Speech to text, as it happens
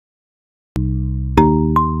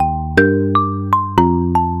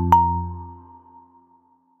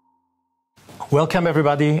Welcome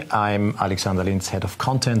everybody, I'm Alexander Linz, head of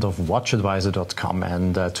content of watchadvisor.com,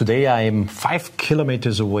 and today I am 5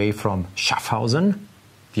 kilometers away from Schaffhausen,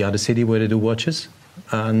 the other city where they do watches,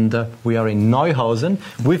 and we are in Neuhausen.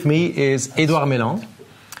 With me is Edouard Meylan.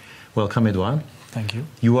 Welcome, Edouard. Thank you.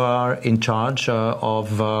 You are in charge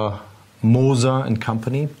of Moser and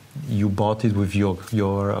Company. You bought it with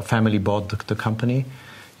your family bought the company.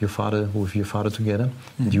 With your father together,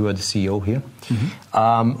 and you are the CEO here.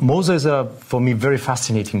 Moser is for me, very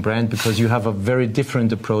fascinating brand because you have a very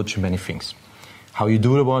different approach to many things. How you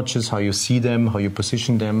do the watches, how you see them, how you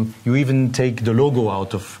position them. You even take the logo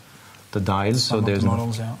out of the dials. So there's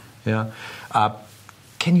models, yeah.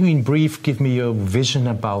 Can you, in brief, give me your vision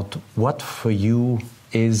about what for you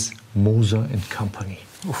is Moser and Company?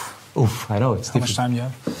 Oof, I know it's How difficult. much time do you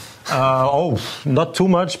have? Not too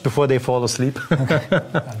much before they fall asleep. Okay,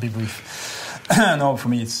 I'll be brief. No, for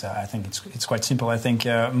me, I think it's quite simple. I think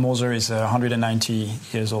Moser is a 190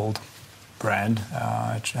 years old brand.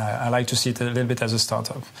 I like to see it a little bit as a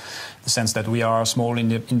startup, in the sense that we are small,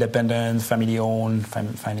 independent, family-owned,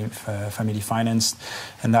 family financed,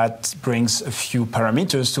 and that brings a few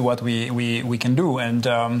parameters to what we can do. And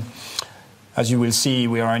as you will see,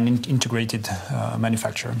 we are an integrated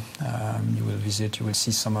manufacturer. You will visit, you will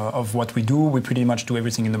see some of what we do. We pretty much do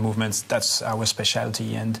everything in the movements. That's our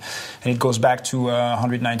specialty. And it goes back to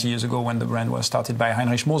 190 years ago when the brand was started by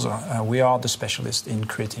Heinrich Moser. We are the specialist in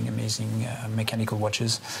creating amazing mechanical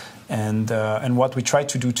watches. And what we try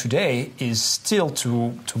to do today is still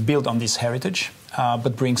to build on this heritage,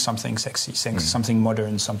 but bring something sexy, something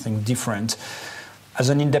modern, something different. As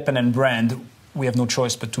an independent brand, we have no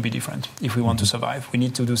choice but to be different if we want to survive. We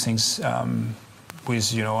need to do things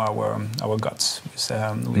with our guts,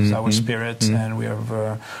 with our spirit, and we have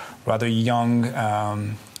a rather young,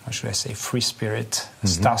 how should I say, free spirit,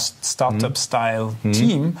 startup style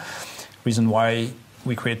team. Reason why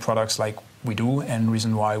we create products like we do, and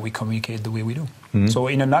reason why we communicate the way we do. So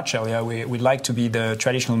in a nutshell, yeah, we'd like to be the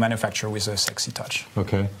traditional manufacturer with a sexy touch.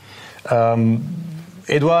 Okay.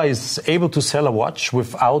 Edouard is able to sell a watch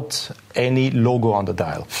without any logo on the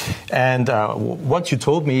dial. And what you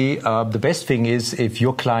told me, the best thing is if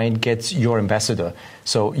your client gets your ambassador.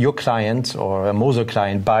 So your client or a Moser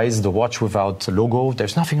client buys the watch without a logo.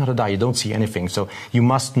 There's nothing on the dial. You don't see anything. So you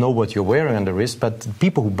must know what you're wearing on the wrist. But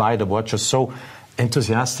people who buy the watch are so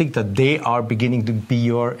enthusiastic that they are beginning to be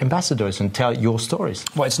your ambassadors and tell your stories.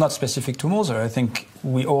 Well, it's not specific to Moser. I think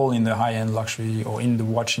we all in the high-end luxury or in the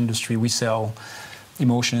watch industry, we sell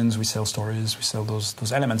emotions, we sell stories, we sell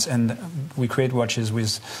those elements, and we create watches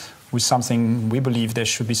with something. We believe there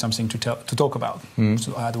should be something to talk about.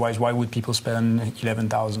 So otherwise, why would people spend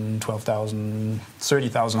 11,000, 12,000,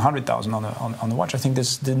 30,000, 100,000 on the watch? I think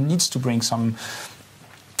there needs to bring some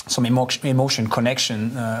emotion,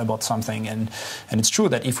 connection about something, and it's true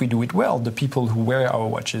that if we do it well, the people who wear our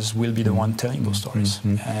watches will be the one telling those stories.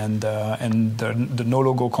 And the no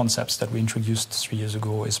logo concepts that we introduced 3 years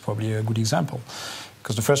ago is probably a good example,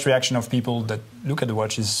 because the first reaction of people that look at the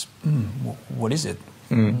watch is, what is it?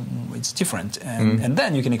 It's different, and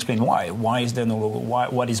then you can explain why. Why is there no logo?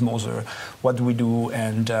 What is Moser? What do we do?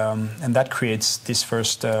 And that creates this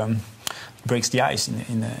first. Breaks the ice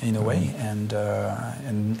in a way, and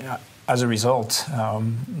as a result,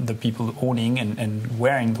 the people owning and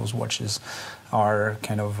wearing those watches are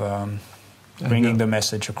kind of bringing the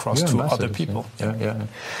message across to other people. Yeah.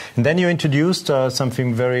 And then you introduced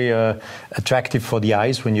something very attractive for the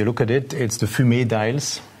eyes when you look at it. It's the fumé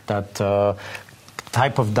dials. That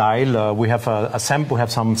type of dial. We have a sample. We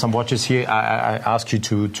have some watches here. I ask you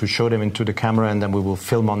to show them into the camera, and then we will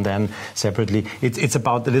film on them separately. It's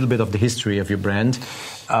about a little bit of the history of your brand.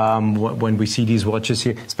 When we see these watches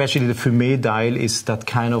here, especially the fumé dial, is that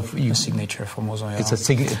kind of a signature for Moser. Yeah. It's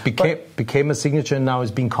it became a signature, and now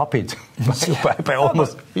it's being copied by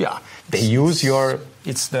almost. They use your.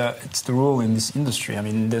 It's the rule in this industry. I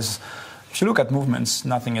mean, if you look at movements,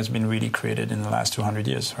 nothing has been really created in the last 200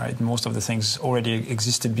 years, right? Most of the things already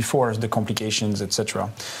existed before, the complications, etc.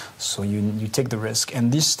 So you take the risk.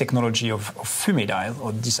 And this technology of fumé dial,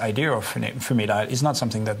 or this idea of fumé dial, is not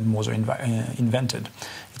something that Moser invented.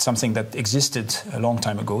 It's something that existed a long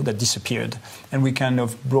time ago, that disappeared. And we kind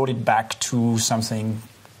of brought it back to something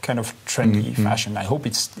kind of trendy fashion. I hope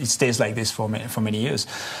it stays like this for many years.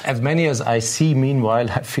 As many as I see, meanwhile,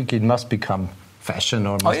 I think it must become fashion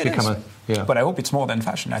or must become But I hope it's more than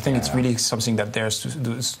fashion. I think it's really something that dares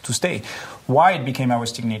to stay. Why it became our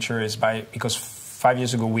signature is because 5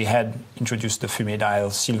 years ago we had introduced the fumé dial,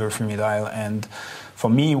 silver fumé dial, and for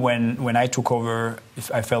me, when I took over,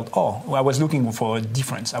 I felt, I was looking for a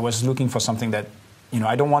difference. I was looking for something that,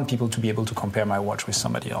 I don't want people to be able to compare my watch with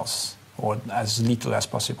somebody else. or as little as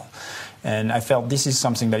possible. And I felt this is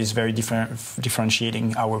something that is very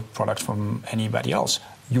differentiating our product from anybody else.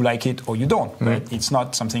 You like it or you don't, right? It's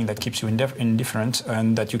not something that keeps you indifferent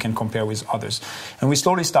and that you can compare with others. And we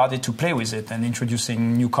slowly started to play with it and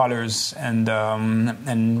introducing new colors and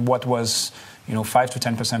what was 5 to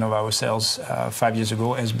 10% of our sales 5 years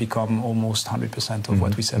ago has become almost 100% of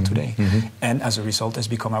what we sell today. And as a result, has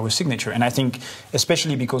become our signature. And I think,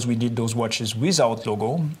 especially because we did those watches without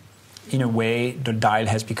logo, in a way, the dial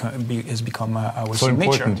has become our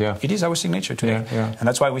signature. Yeah. It is our signature today. Yeah. And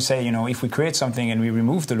that's why we say, if we create something and we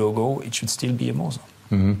remove the logo, it should still be a Moser.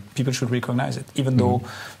 People should recognize it, even though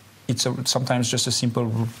it's sometimes just a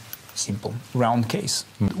simple round case.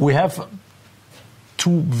 We have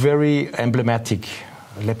two very emblematic,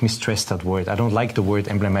 let me stress that word. I don't like the word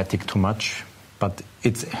emblematic too much, but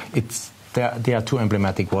there are two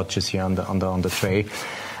emblematic watches here on the tray.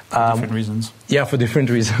 For different reasons. Yeah, for different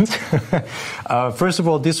reasons. First of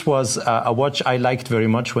all, this was a watch I liked very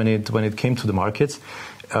much when it came to the market.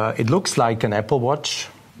 It looks like an Apple Watch,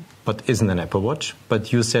 but isn't an Apple Watch.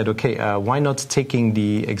 But you said, okay, why not taking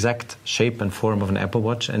the exact shape and form of an Apple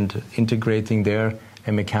Watch and integrating there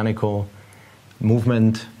a mechanical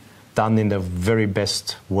movement done in the very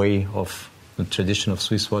best way of the tradition of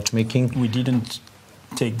Swiss watchmaking? We didn't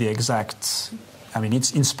take the exact...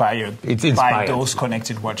 it's inspired by those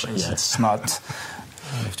connected watches. Yes. It's not...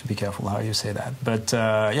 You have to be careful how you say that. But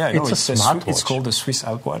it's a smart watch. It's called the Swiss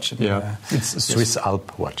Alp watch. It's a Swiss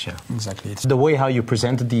Alp watch, yeah. Exactly. The way how you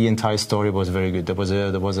presented the entire story was very good. There was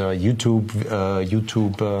a YouTube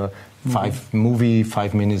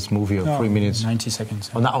 5 minutes movie or 3 minutes. 90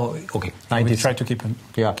 seconds. Okay. 90. We try to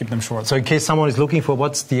keep them short. So in case someone is looking for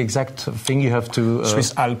what's the exact thing you have to...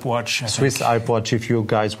 Swiss Alp watch. Swiss Alp watch, if you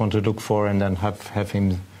guys want to look for and then have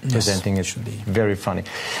him presenting it. Should be very funny.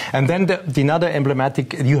 And then the another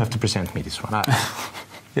emblematic... You have to present me this one.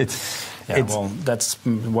 That's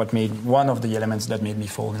one of the elements that made me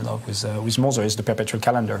fall in love with Moser is the perpetual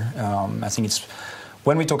calendar. I think it's...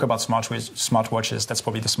 When we talk about smartwatches, that's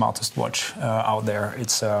probably the smartest watch out there.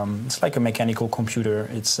 It's like a mechanical computer.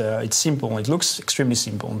 It's simple. It looks extremely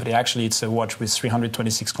simple, but it's a watch with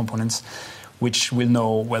 326 components, which will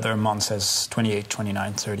know whether a month has 28,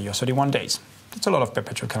 29, 30, or 31 days. It's a lot of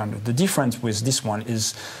perpetual calendar. The difference with this one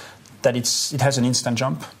is that it has an instant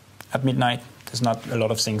jump at midnight. There's not a lot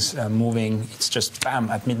of things moving. It's just, bam,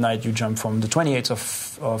 at midnight you jump from the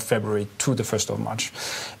 28th of February to the 1st of March.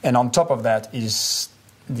 And on top of that is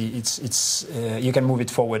you can move it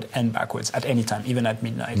forward and backwards at any time, even at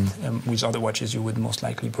midnight. With other watches, you would most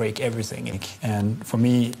likely break everything. And for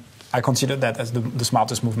me, I consider that as the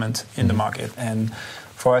smartest movement in the market. And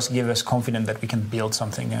for us, give us confidence that we can build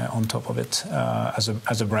something on top of it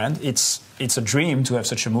as a brand. It's a dream to have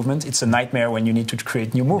such a movement. It's a nightmare when you need to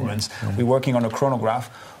create new movements. We're working on a chronograph.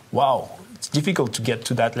 Wow, it's difficult to get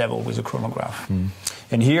to that level with a chronograph.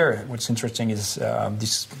 And here, what's interesting is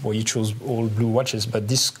you chose all blue watches, but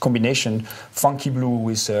this combination, funky blue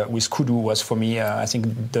with kudu, was for me, I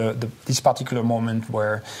think, this particular moment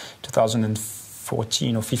where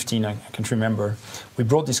 2014 or 15, I can't remember, we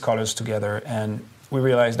brought these colors together and we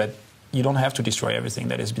realized that you don't have to destroy everything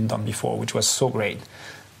that has been done before, which was so great.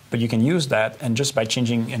 But you can use that, and just by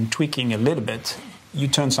changing and tweaking a little bit, you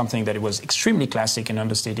turn something that was extremely classic and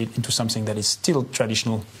understated into something that is still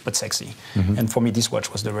traditional but sexy. And for me, this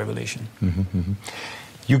watch was the revelation.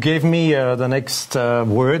 You gave me the next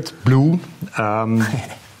word, blue.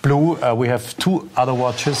 Blue, we have two other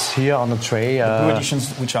watches here on the tray. The blue editions,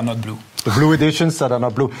 which are not blue. The blue editions that are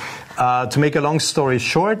not blue. To make a long story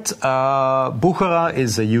short, Bucherer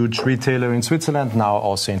is a huge retailer in Switzerland, now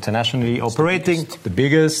also internationally operating, the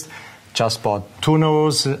biggest. Just bought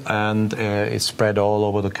Tunos and is spread all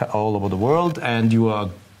over the world. And you are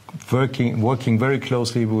working very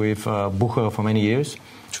closely with Bucherer for many years.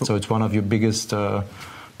 True. So it's one of your biggest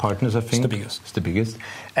partners, I think. It's the biggest.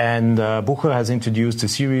 And Bucherer has introduced a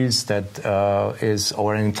series that is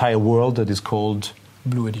over an entire world that is called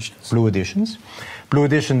Blue Editions. Blue Editions. Blue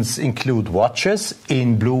Editions include watches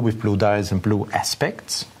in blue with blue dials and blue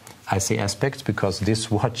aspects. I say aspects because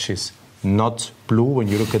this watch is not blue when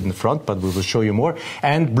you look at it in the front, but we will show you more.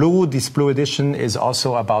 And this blue edition is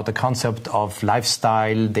also about the concept of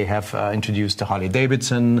lifestyle. They have introduced the Harley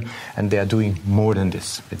Davidson, and they are doing more than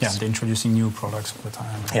this. They're introducing new products all the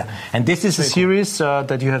time. Yeah, and this is a series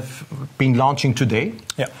that you have been launching today.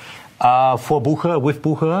 Yeah. For Bucherer, with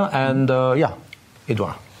Bucherer, and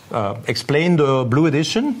Edouard. explain the Blue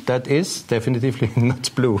Edition. That is definitively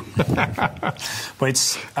not blue. But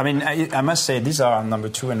it's, I mean, I must say these are number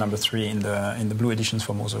 2 and number 3 in the Blue Editions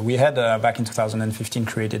for Moser. We had back in 2015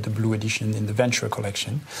 created the Blue Edition in the Venture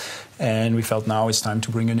collection, and we felt now it's time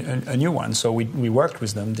to bring a new one. So we worked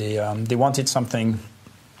with them. They wanted something,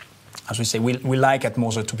 as we say, we like at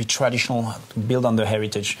Moser to be traditional, to build on the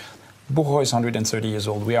heritage. Bucherer is 130 years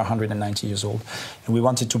old. We are 190 years old, and we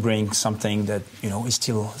wanted to bring something that is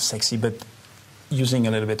still sexy, but using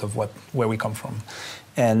a little bit of where we come from,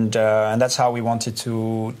 and that's how we wanted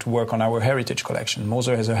to work on our heritage collection.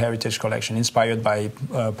 Moser has a heritage collection inspired by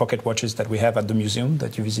pocket watches that we have at the museum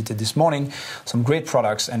that you visited this morning. Some great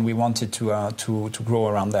products, and we wanted to grow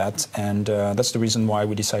around that, and that's the reason why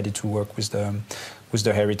we decided to work with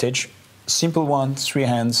the heritage. Simple one, 3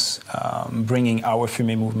 hands, bringing our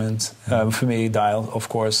fume movement, fume dial, of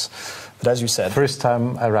course. But as you said, first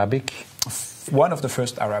time Arabic. One of the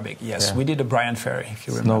first Arabic, yes. Yeah. We did a Brian Ferry, if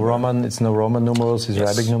you remember. It's no Roman numerals, it's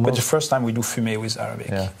Arabic numerals. But the first time we do fume with Arabic.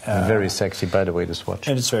 Yeah. Very sexy, by the way, this watch.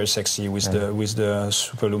 And it's very sexy with the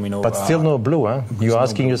super lumino. But still no blue, huh? You're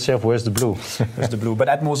asking yourself, where's the blue? Where's the blue? But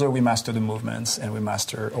at Moser, we master the movements and we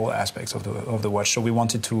master all aspects of the watch. So we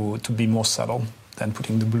wanted to be more subtle than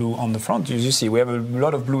putting the blue on the front. You see, we have a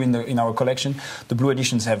lot of blue in our collection. The Blue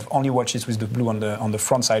Editions have only watches with the blue on the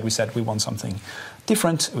front side. We said we want something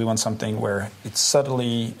different. We want something where it's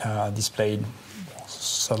subtly displayed.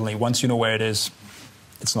 Suddenly, once you know where it is,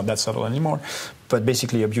 it's not that subtle anymore. But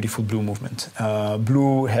basically, a beautiful blue movement.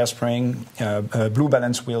 Blue hairspring, blue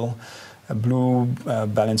balance wheel, a blue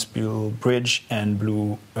balance wheel bridge, and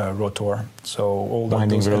blue rotor. So all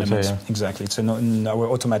those elements. Yeah. Exactly. It's in our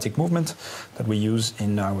automatic movement that we use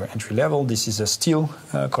in our entry level. This is a steel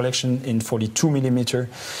collection in 42 millimeter.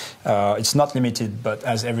 It's not limited, but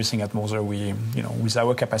as everything at Moser, we, with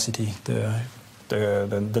our capacity,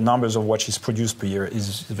 the numbers of watches produced per year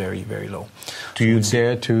is very, very low. Do you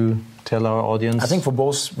dare to tell our audience? I think for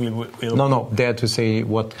both, we'll dare to say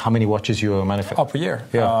how many watches you manufacture? Per year.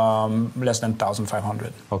 Yeah. Less than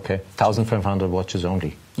 1,500. Okay, 1,500 watches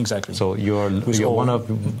only. Exactly. So you're one of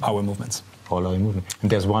our movements. All our movements.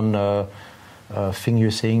 And there's one thing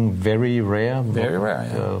you're saying, very rare. Very rare.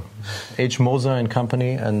 Yeah. H. Moser and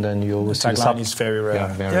Company, and then you. The tagline is very rare.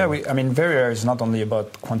 Yeah, very rare. Very rare is not only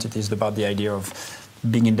about quantity; it's about the idea of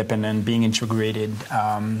being independent, being integrated,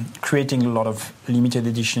 creating a lot of limited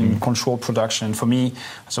edition, controlled production. For me,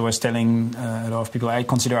 as I was telling a lot of people, I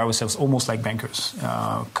consider ourselves almost like bankers.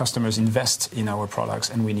 Customers invest in our products,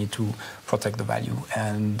 and we need to protect the value.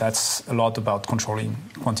 And that's a lot about controlling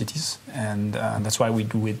quantities. And that's why we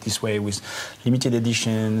do it this way with limited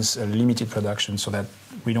editions, limited production, so that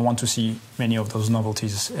we don't want to see many of those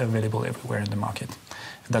novelties available everywhere in the market.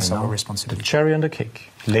 That's our responsibility. The cherry on the cake.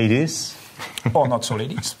 Ladies. Or not so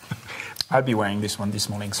ladies. I'll be wearing this one this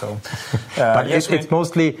morning. So, but yes, it's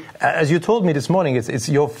mostly, as you told me this morning, it's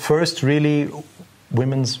your first really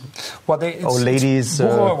women's ladies.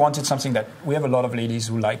 Bucherer wanted something that we have a lot of ladies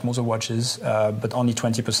who like Moser watches, but only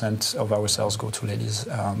 20% of our sales go to ladies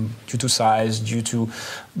due to size, due to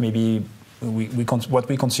maybe. What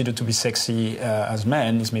we consider to be sexy as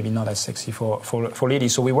men is maybe not as sexy for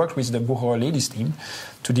ladies. So we worked with the Bucherer ladies team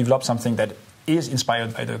to develop something that is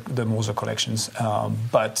inspired by the Moser collections,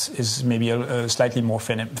 but is maybe a slightly more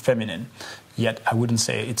feminine. Yet I wouldn't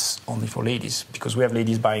say it's only for ladies, because we have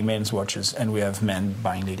ladies buying men's watches and we have men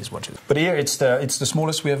buying ladies' watches. But here it's the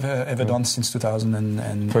smallest we have ever done since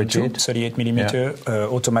 2002. 38 millimeter,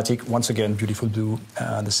 automatic. Once again, beautiful blue.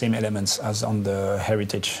 The same elements as on the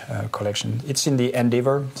Heritage collection. It's in the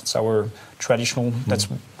Endeavour. It's our traditional. That's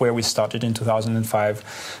where we started in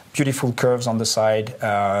 2005. Beautiful curves on the side,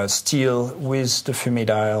 steel with the fume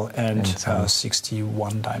dial and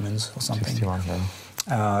 61 diamonds or something. 61, yeah.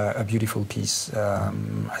 A beautiful piece.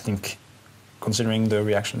 I think, considering the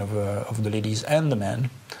reaction of the ladies and the men,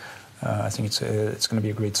 I think it's going to be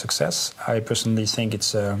a great success. I personally think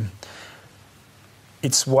it's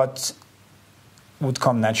what would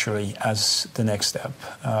come naturally as the next step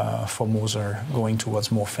for Moser, going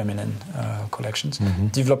towards more feminine collections.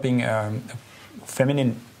 Developing a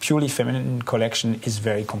purely feminine collection is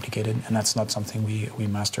very complicated, and that's not something we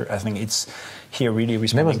master. I think it's here really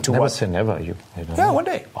responding to never say never. Yeah, one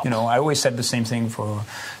day. I always said the same thing for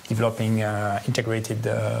developing integrated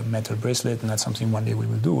metal bracelet, and that's something one day we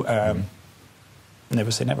will do.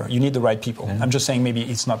 never say never. You need the right people. Yeah. I'm just saying maybe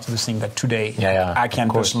it's not the thing that today I can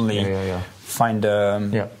personally find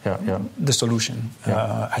the solution.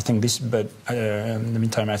 I think this, but in the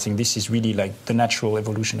meantime, I think this is really like the natural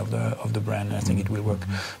evolution of the brand. And I think it will work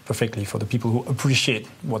perfectly for the people who appreciate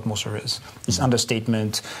what Moser is. This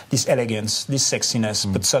understatement, this elegance, this sexiness,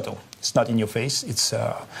 but subtle. It's not in your face.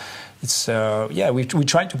 We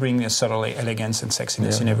try to bring a subtle elegance and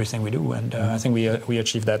sexiness in everything we do, and I think we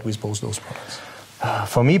achieve that with both those products.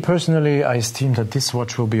 For me personally, I esteem that this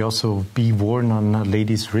watch will also be worn on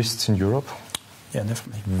ladies' wrists in Europe. Yeah,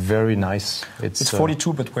 definitely. Very nice. It's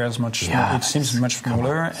 42, but wears much. It seems much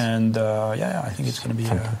smaller, and I think it's going to be.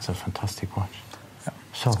 It's a fantastic watch. Yeah,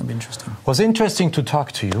 so it's going to be interesting. It was interesting to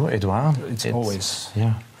talk to you, Edouard. It's always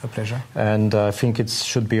a pleasure. And I think it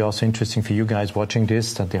should be also interesting for you guys watching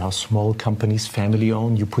this, that there are small companies,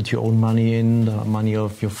 family-owned. You put your own money in, the money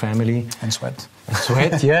of your family. And sweat.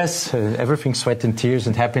 Sweat, yes. Everything, sweat and tears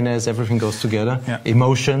and happiness, everything goes together. Yeah.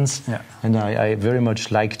 Emotions. Yeah. And I very much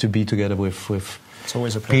like to be together with it's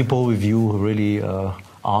always a pleasure. People with you who really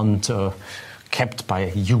aren't kept by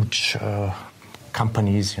huge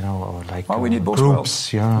companies, or like we need both groups.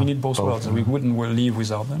 Worlds. Yeah, we need both worlds. We wouldn't live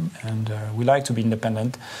without them. And we like to be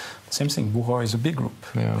independent. Same thing, Bucherer is a big group,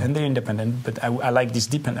 and they're independent, but I like this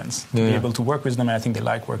dependence, to be able to work with them, and I think they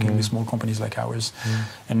like working with small companies like ours.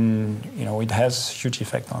 And, it has huge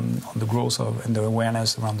effect on the growth and the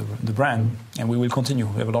awareness around the brand, and we will continue.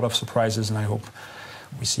 We have a lot of surprises, and I hope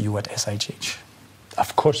we see you at SIHH.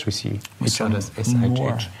 Of course we see each other at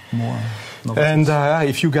SIHH. More. And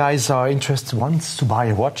if you guys are interested, wants to buy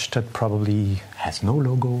a watch that probably has no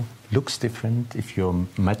logo, looks different, if you're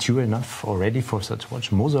mature enough or ready for such watch,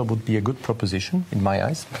 Moser would be a good proposition in my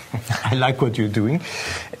eyes. I like what you're doing.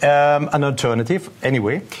 An alternative.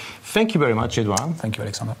 Anyway, thank you very much, Edouard. Thank you,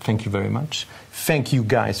 Alexander. Thank you very much. Thank you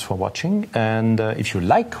guys for watching. And if you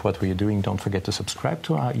like what we are doing, don't forget to subscribe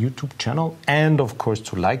to our YouTube channel and, of course,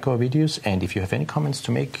 to like our videos. And if you have any comments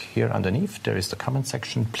to make here underneath, there is the comment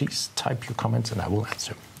section. Please type your comments and I will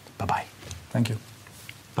answer. Bye-bye. Thank you.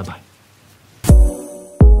 Bye-bye.